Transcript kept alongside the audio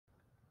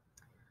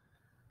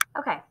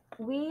Okay,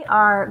 we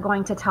are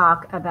going to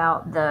talk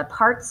about the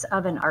parts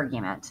of an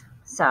argument.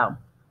 So,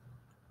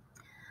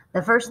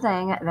 the first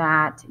thing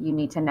that you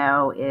need to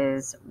know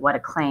is what a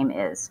claim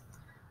is.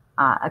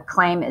 A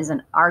claim is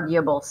an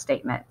arguable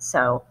statement.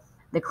 So,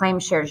 the claim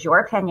shares your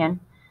opinion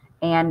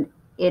and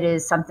it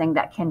is something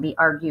that can be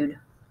argued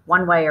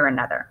one way or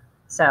another.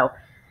 So,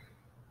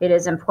 it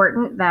is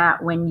important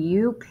that when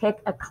you pick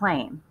a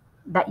claim,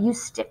 that you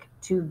stick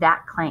to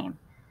that claim.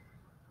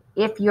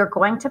 If you're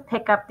going to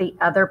pick up the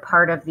other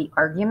part of the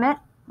argument,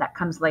 that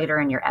comes later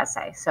in your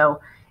essay.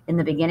 So in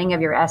the beginning of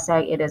your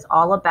essay, it is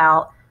all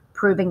about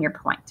proving your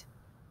point.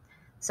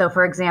 So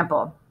for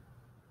example,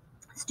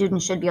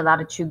 students should be allowed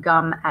to chew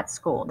gum at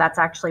school. That's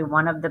actually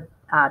one of the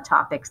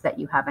topics that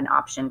you have an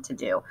option to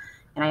do.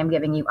 And I am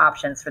giving you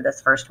options for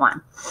this first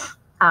one.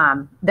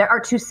 There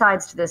are two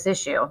sides to this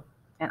issue.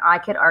 And I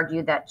could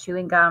argue that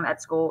chewing gum at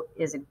school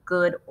is a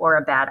good or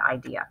a bad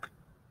idea.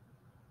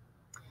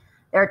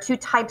 There are two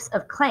types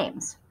of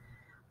claims.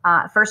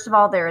 First of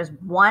all, there is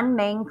one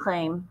main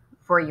claim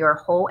for your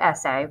whole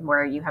essay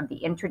where you have the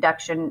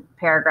introduction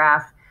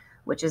paragraph,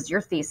 which is your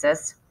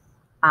thesis,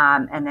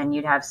 and then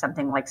you'd have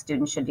something like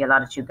students should be allowed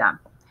to chew gum.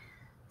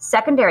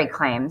 Secondary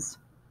claims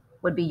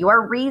would be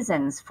your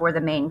reasons for the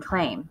main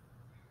claim,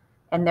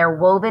 and they're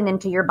woven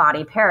into your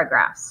body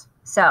paragraphs.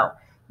 So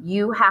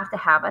you have to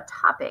have a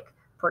topic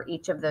for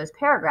each of those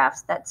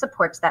paragraphs that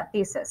supports that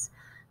thesis.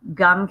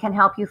 Gum can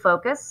help you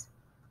focus.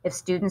 If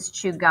students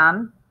chew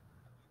gum,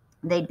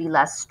 they'd be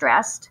less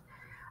stressed.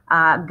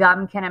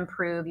 Gum can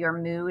improve your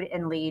mood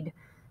and lead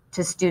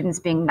to students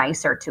being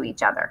nicer to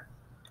each other.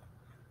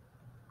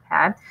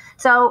 Okay,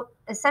 so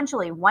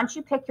essentially, once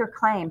you pick your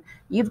claim,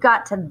 you've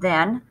got to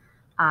then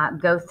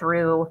go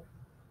through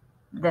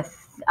the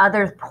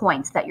other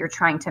points that you're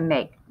trying to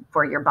make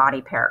for your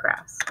body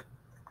paragraphs.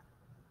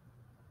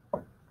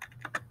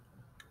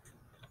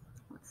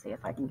 Let's see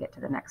if I can get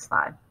to the next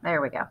slide.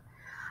 There we go.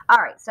 All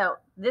right, so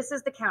this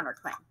is the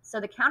counterclaim. So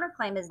the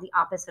counterclaim is the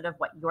opposite of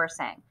what you're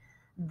saying.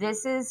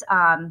 This is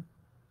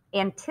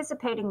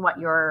anticipating what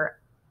your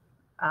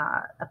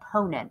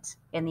opponent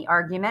in the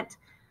argument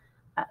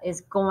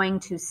is going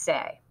to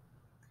say,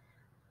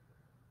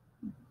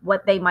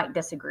 what they might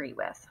disagree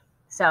with.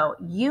 So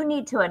you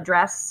need to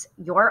address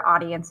your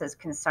audience's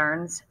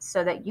concerns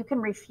so that you can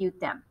refute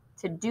them.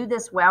 To do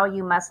this well,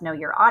 you must know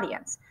your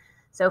audience.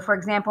 So for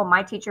example,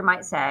 my teacher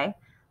might say,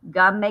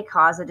 gum may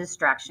cause a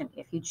distraction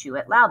if you chew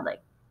it loudly.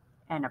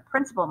 And a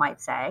principal might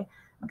say,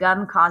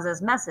 gum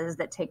causes messes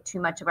that take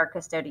too much of our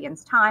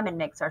custodians' time and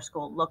makes our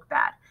school look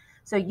bad.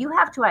 So you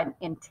have to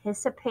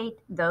anticipate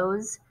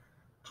those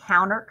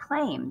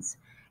counterclaims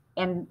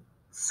and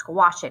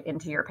squash it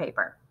into your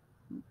paper.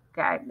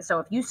 Okay, so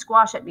if you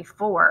squash it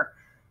before,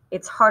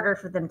 it's harder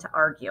for them to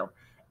argue.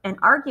 And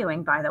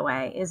arguing, by the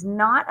way, is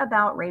not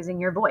about raising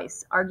your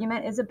voice.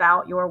 Argument is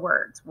about your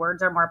words.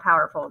 Words are more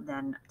powerful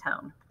than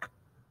tone.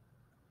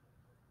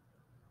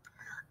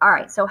 All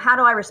right, so how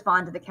do I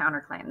respond to the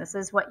counterclaim? This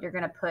is what you're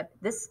going to put.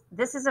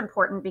 This is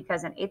important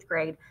because in 8th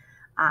grade,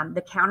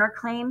 the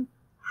counterclaim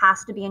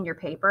has to be in your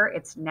paper.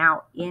 It's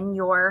now in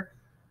your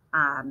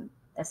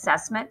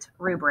assessment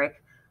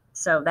rubric.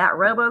 So that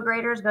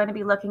robo-grader is going to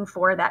be looking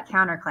for that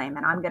counterclaim,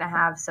 and I'm going to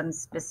have some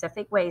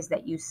specific ways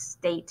that you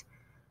state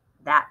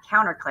that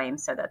counterclaim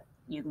so that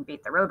you can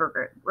beat the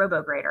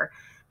robo-grader.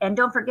 And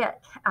don't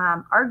forget,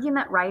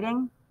 argument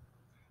writing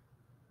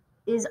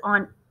is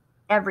on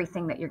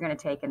everything that you're going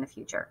to take in the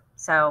future.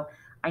 So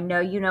I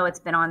know it's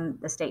been on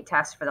the state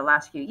test for the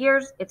last few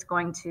years. It's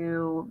going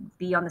to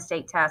be on the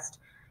state test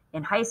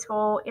in high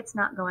school. It's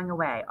not going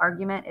away.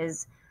 Argument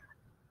is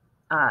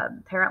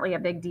apparently a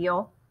big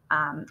deal,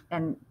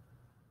 and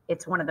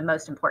it's one of the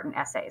most important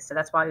essays. So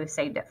that's why we've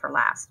saved it for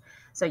last.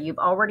 So you've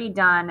already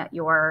done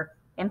your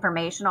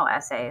informational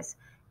essays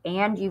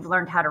and you've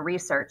learned how to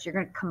research. You're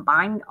going to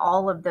combine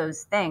all of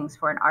those things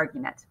for an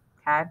argument,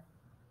 okay?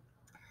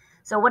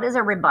 So what is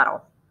a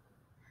rebuttal?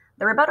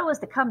 The rebuttal is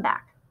the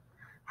comeback.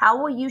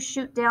 How will you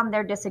shoot down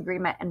their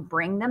disagreement and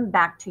bring them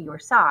back to your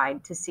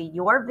side to see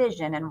your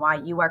vision and why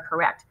you are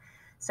correct?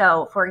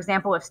 So, for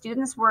example, if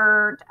students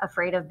weren't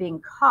afraid of being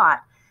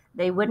caught,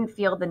 they wouldn't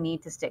feel the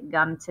need to stick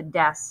gum to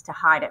desks to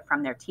hide it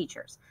from their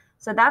teachers.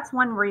 So that's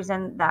one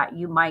reason that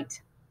you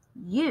might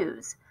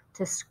use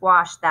to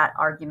squash that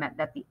argument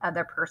that the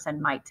other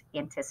person might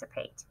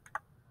anticipate.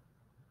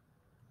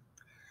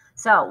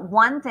 So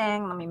one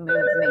thing, let me move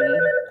me.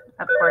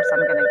 Of course,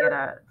 I'm going to get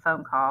a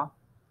phone call.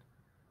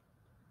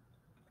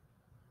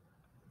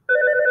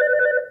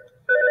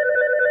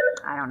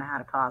 I don't know how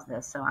to pause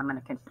this, so I'm going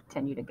to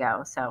continue to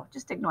go. So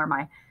just ignore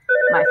my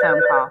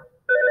phone call. Let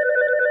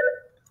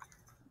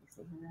me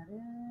see who that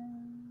is.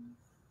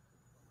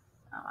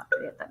 I'll have to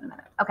get that in a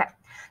minute. Okay,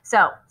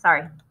 so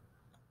sorry.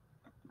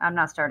 I'm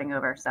not starting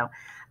over. So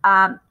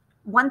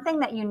one thing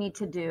that you need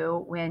to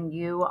do when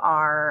you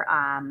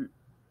are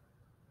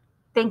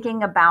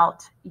thinking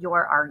about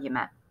your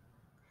argument,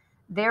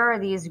 there are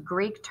these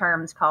Greek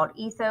terms called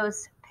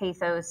ethos,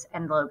 pathos,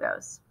 and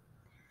logos.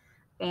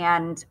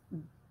 And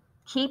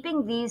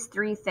keeping these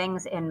three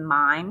things in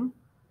mind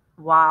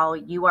while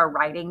you are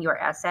writing your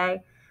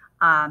essay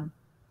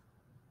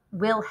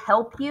will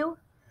help you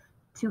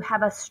to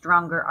have a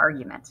stronger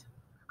argument,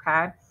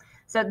 okay?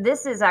 So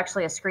this is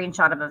actually a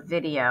screenshot of a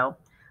video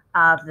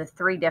of the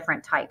 3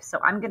 different types. So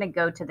I'm going to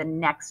go to the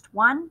next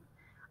one.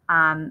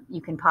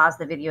 You can pause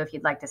the video if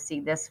you'd like to see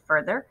this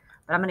further,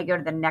 but I'm going to go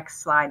to the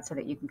next slide so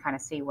that you can kind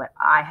of see what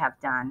I have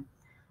done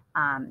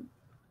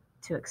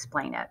to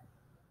explain it.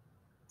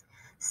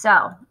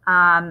 So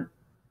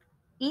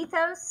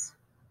ethos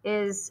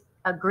is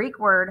a Greek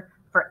word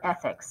for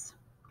ethics,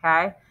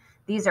 okay?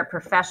 These are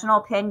professional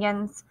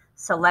opinions,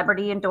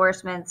 celebrity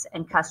endorsements,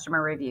 and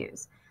customer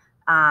reviews.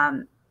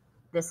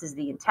 This is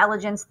the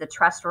intelligence, the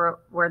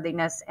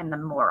trustworthiness, and the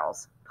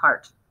morals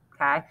part,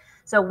 okay?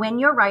 So when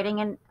you're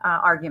writing an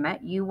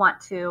argument, you want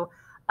to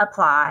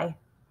apply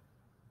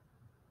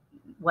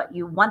what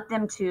you want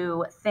them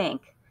to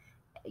think.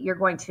 You're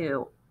going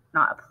to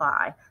not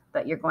apply,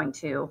 but you're going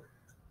to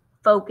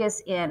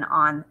focus in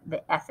on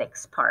the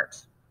ethics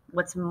part,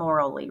 what's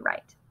morally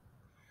right,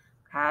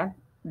 okay?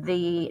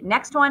 The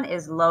next one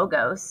is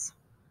logos.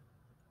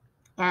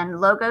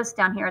 And logos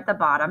down here at the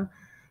bottom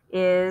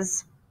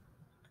is,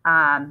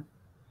 I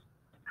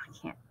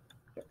can't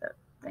get the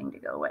thing to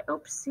go away.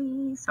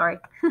 Oopsie, sorry.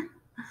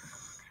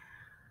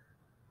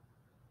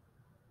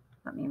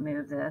 Let me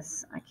move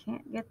this. I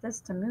can't get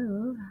this to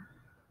move.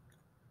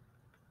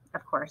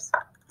 Of course,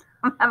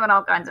 I'm having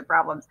all kinds of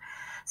problems.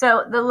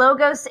 So the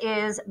logos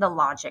is the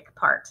logic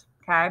part,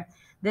 okay?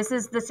 This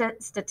is the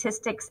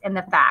statistics and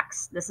the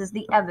facts. This is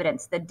the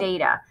evidence, the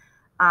data.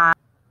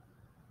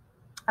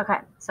 Okay,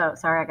 so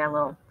sorry,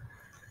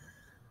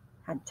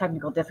 had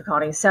technical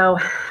difficulties. So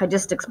I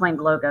just explained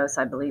logos,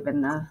 I believe,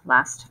 in the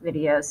last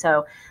video.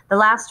 So the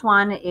last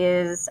one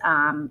is,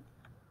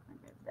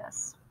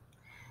 this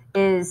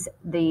is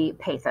the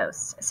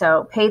pathos.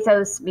 So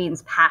pathos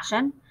means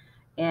passion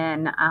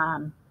in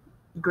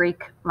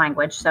Greek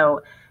language.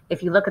 So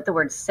if you look at the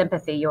word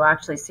sympathy, you'll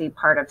actually see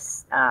part of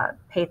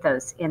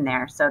pathos in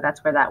there. So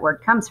that's where that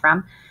word comes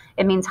from.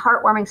 It means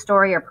heartwarming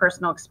story or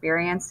personal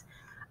experience.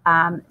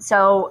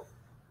 So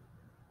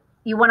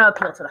you want to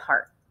appeal to the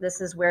heart.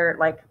 This is where,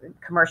 like,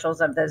 commercials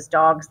of those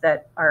dogs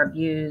that are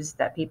abused,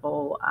 that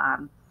people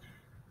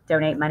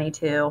donate money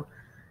to,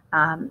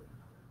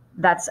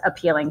 that's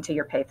appealing to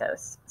your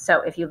pathos.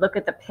 So if you look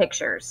at the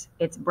pictures,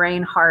 it's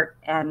brain, heart,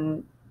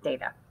 and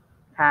data,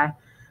 okay?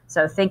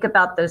 So think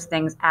about those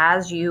things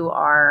as you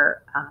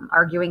are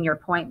arguing your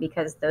point,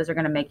 because those are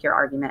going to make your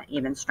argument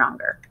even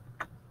stronger.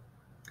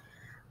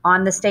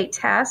 On the state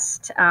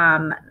test,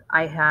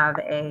 I have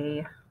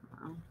if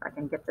I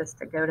can get this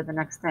to go to the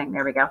next thing.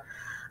 There we go.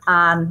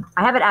 I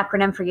have an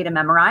acronym for you to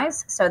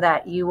memorize so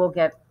that you will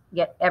get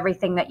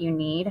everything that you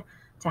need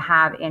to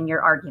have in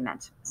your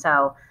argument.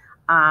 So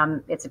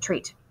it's a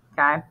treat,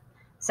 okay?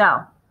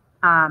 So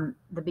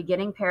the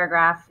beginning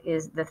paragraph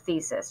is the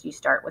thesis. You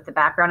start with the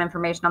background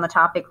information on the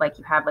topic like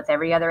you have with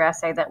every other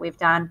essay that we've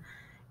done,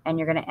 and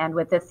you're going to end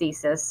with the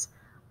thesis,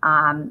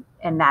 and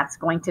that's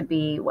going to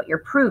be what you're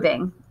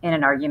proving in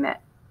an argument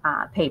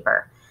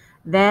paper.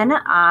 Then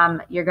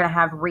you're going to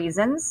have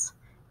reasons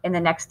in the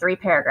next 3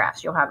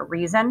 paragraphs. You'll have a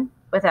reason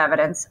with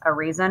evidence, a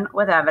reason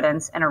with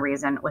evidence, and a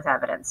reason with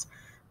evidence.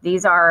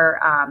 These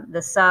are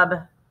the sub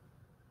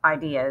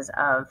ideas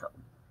of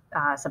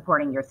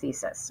supporting your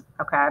thesis,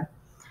 okay?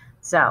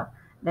 So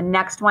the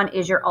next one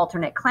is your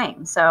alternate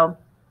claim. So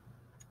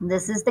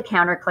this is the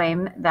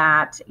counterclaim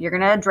that you're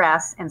going to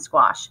address and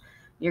squash.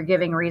 You're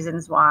giving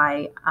reasons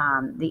why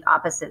the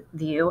opposite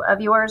view of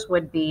yours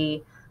would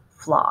be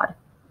flawed,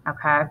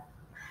 okay?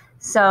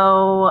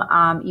 So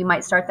you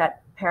might start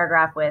that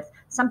paragraph with,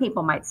 some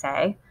people might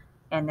say,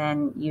 and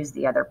then use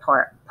the other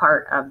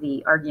part of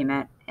the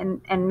argument,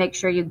 and make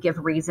sure you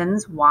give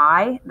reasons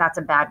why that's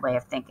a bad way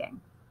of thinking.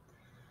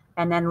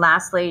 And then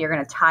lastly, you're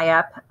going to tie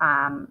up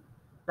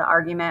the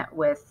argument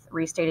with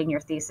restating your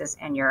thesis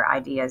and your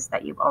ideas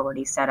that you've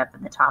already set up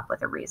in the top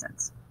with the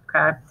reasons,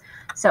 okay?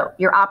 So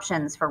your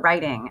options for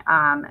writing,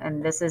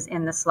 and this is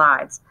in the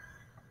slides.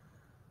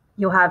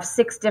 You'll have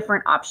 6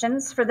 different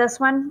options for this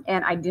one,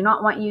 and I do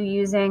not want you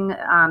using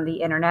the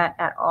internet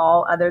at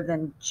all other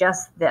than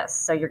just this.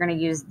 So you're going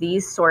to use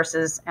these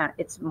sources, and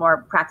it's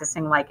more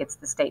practicing like it's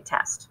the state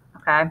test,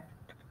 okay?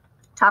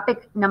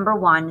 Topic number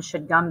 1,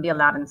 should gum be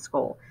allowed in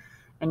school?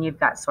 And you've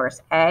got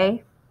source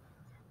A,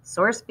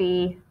 source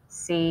B,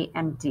 C,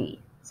 and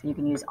D. So you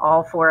can use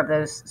all 4 of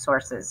those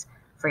sources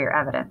for your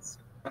evidence.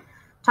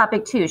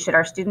 Topic 2, should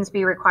our students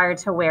be required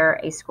to wear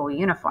a school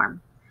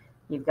uniform?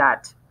 You've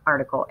got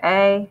Article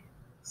A,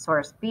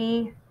 source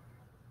B,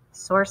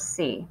 source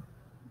C.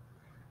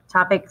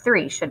 Topic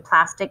 3, should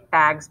plastic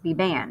bags be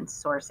banned?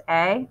 Source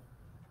A,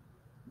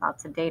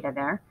 lots of data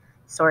there,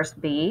 source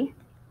B,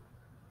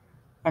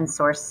 and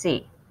source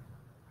C.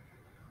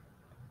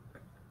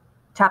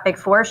 Topic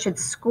 4, should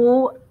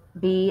school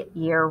be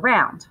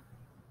year-round?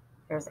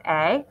 There's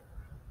A,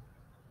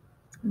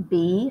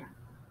 B,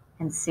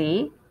 and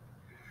C.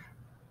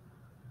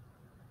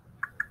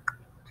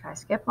 Did I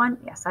skip one?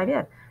 Yes, I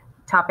did.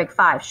 Topic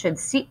 5, should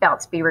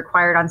seatbelts be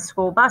required on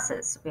school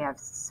buses? We have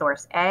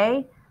source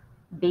A,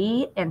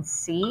 B, and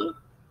C.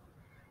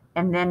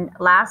 And then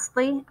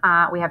lastly,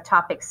 we have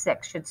topic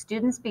 6. Should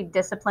students be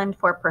disciplined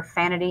for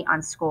profanity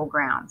on school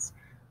grounds?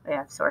 We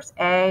have source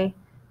A,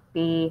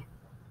 B,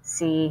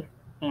 C,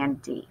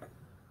 and D.